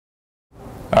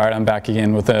All right, I'm back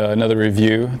again with another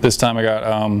review. This time I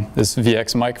got this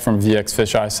VX mic from VX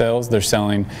Fisheye Sales. They're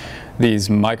selling these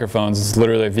microphones. It's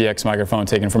literally a VX microphone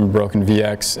taken from a broken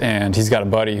VX, and he's got a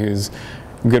buddy who's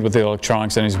good with the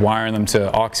electronics, and he's wiring them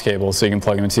to aux cables so you can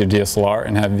plug them into your DSLR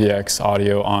and have VX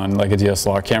audio on like a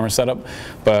DSLR camera setup.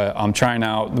 But I'm trying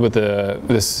out with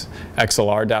this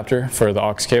XLR adapter for the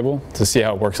aux cable to see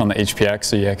how it works on the HPX,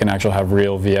 so you can actually have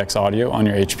real VX audio on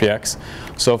your HPX.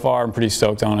 So far I'm pretty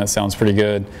stoked on it. It sounds pretty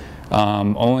good.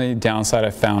 Only downside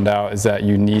I found out is that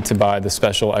you need to buy the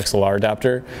special XLR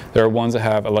adapter. There are ones that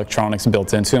have electronics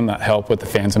built into them that help with the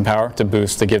phantom power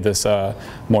to give this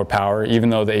more power. Even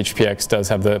though the HPX does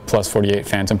have the plus 48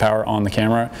 phantom power on the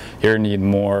camera, you're gonna need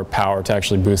more power to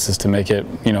actually boost this to make it,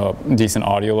 you know, decent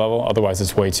audio level. Otherwise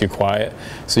it's way too quiet.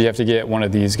 So you have to get one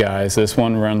of these guys. This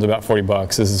one runs about 40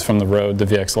 bucks. This is from the Røde, the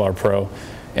VXLR Pro.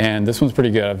 And this one's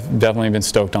pretty good. I've definitely been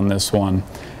stoked on this one.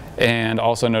 And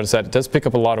also notice that it does pick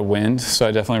up a lot of wind, so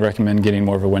I definitely recommend getting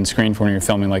more of a windscreen for when you're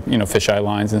filming, like, you know, fisheye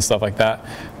lines and stuff like that.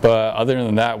 But other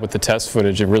than that, with the test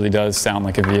footage, it really does sound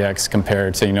like a VX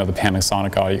compared to, you know, the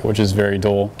Panasonic audio, which is very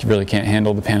dull. You really can't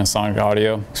handle the Panasonic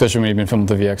audio, especially when you've been filming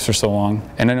with the VX for so long.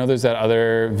 And I know there's that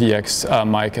other VX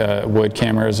mic, Wood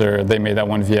cameras, or they made that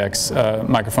one VX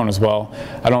microphone as well.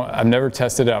 I've never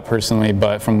tested it out personally,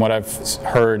 but from what I've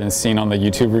heard and seen on the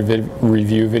YouTube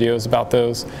review videos about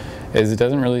those, it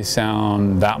doesn't really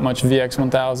sound that much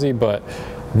VX1000, but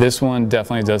this one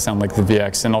definitely does sound like the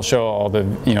VX. And I'll show all the,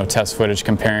 you know, test footage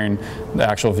comparing the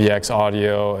actual VX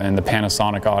audio and the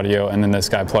Panasonic audio, and then this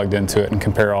guy plugged into it, and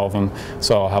compare all of them.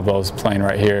 So I'll have those playing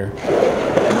right here.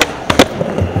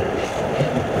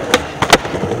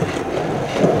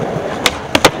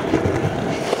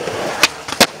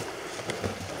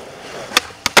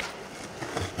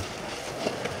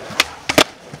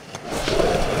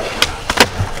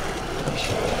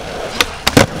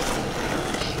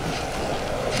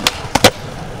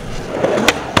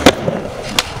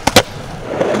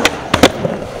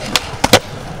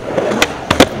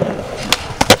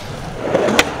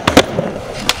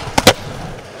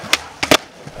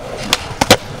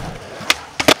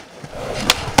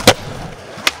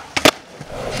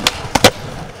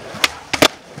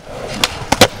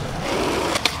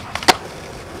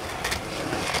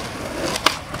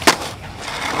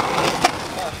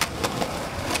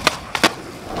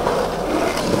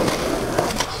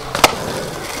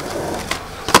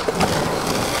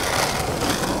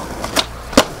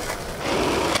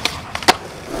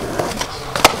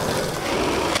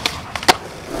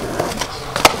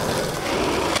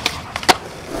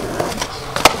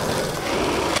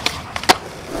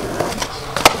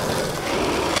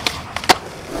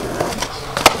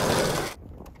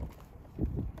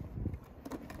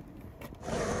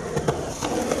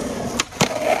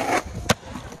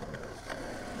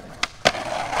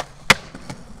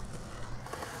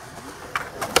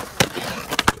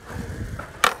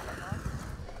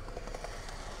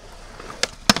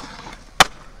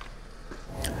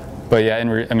 But yeah,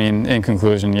 in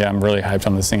conclusion, yeah, I'm really hyped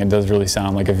on this thing. It does really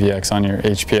sound like a VX on your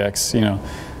HPX, you know,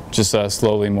 just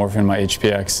slowly morphing my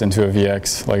HPX into a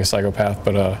VX like a psychopath.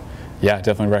 But yeah,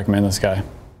 definitely recommend this guy.